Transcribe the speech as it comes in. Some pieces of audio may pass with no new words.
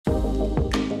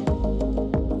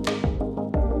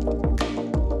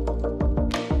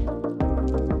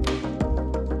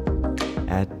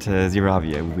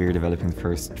ZeroAvia, we're developing the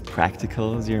first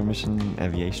practical zero-emission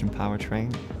aviation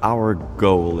powertrain. Our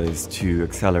goal is to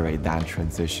accelerate that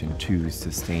transition to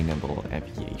sustainable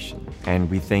aviation. And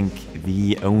we think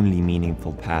the only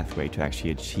meaningful pathway to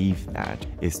actually achieve that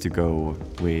is to go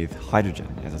with hydrogen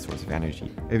as a source of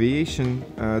energy. Aviation,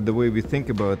 the way we think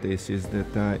about this is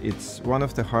that it's one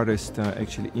of the hardest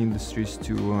actually industries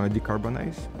to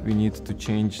decarbonize. We need to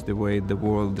change the way the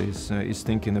world is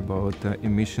thinking about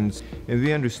emissions, and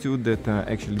we understood that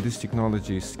actually this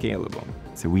technology is scalable.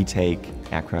 So we take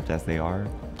aircraft as they are,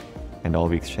 and all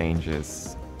we exchange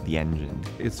is the engine.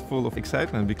 It's full of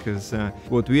excitement because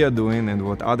what we are doing and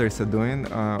what others are doing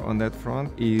on that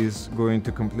front is going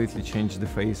to completely change the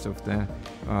face of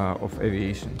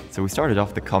aviation. So we started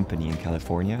off the company in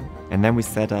California, and then we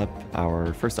set up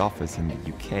our first office in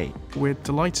the UK. We're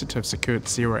delighted to have secured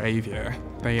ZeroAvia.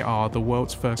 They are the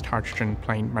world's first hydrogen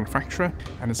plane manufacturer,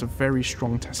 and it's a very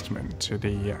strong testament to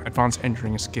the advanced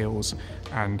engineering skills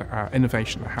and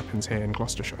innovation that happens here in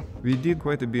Gloucestershire. We did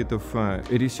quite a bit of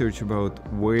research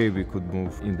about where we could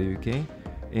move in the UK,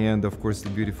 and of course the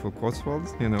beautiful Cotswold,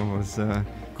 was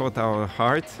caught our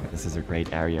heart. This is a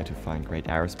great area to find great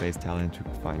aerospace talent, to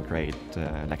find great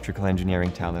electrical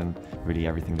engineering talent, really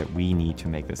everything that we need to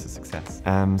make this a success.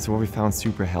 So what we found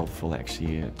super helpful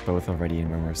actually, both already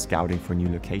when we were scouting for new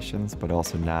locations, but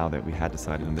also now that we had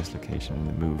decided on this location and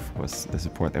the move, was the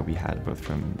support that we had both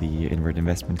from the inward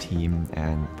investment team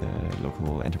and the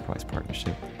local enterprise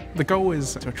partnership. The goal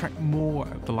is to attract more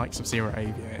of the likes of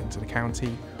ZeroAvia into the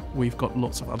county. We've got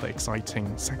lots of other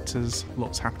exciting sectors,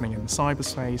 lots happening in the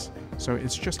cyberspace, so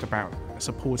it's just about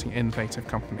supporting innovative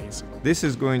companies. This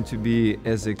is going to be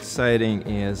as exciting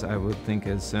as I would think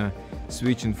as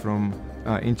switching from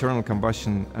internal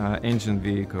combustion engine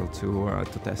vehicle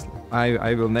to Tesla.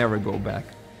 I will never go back.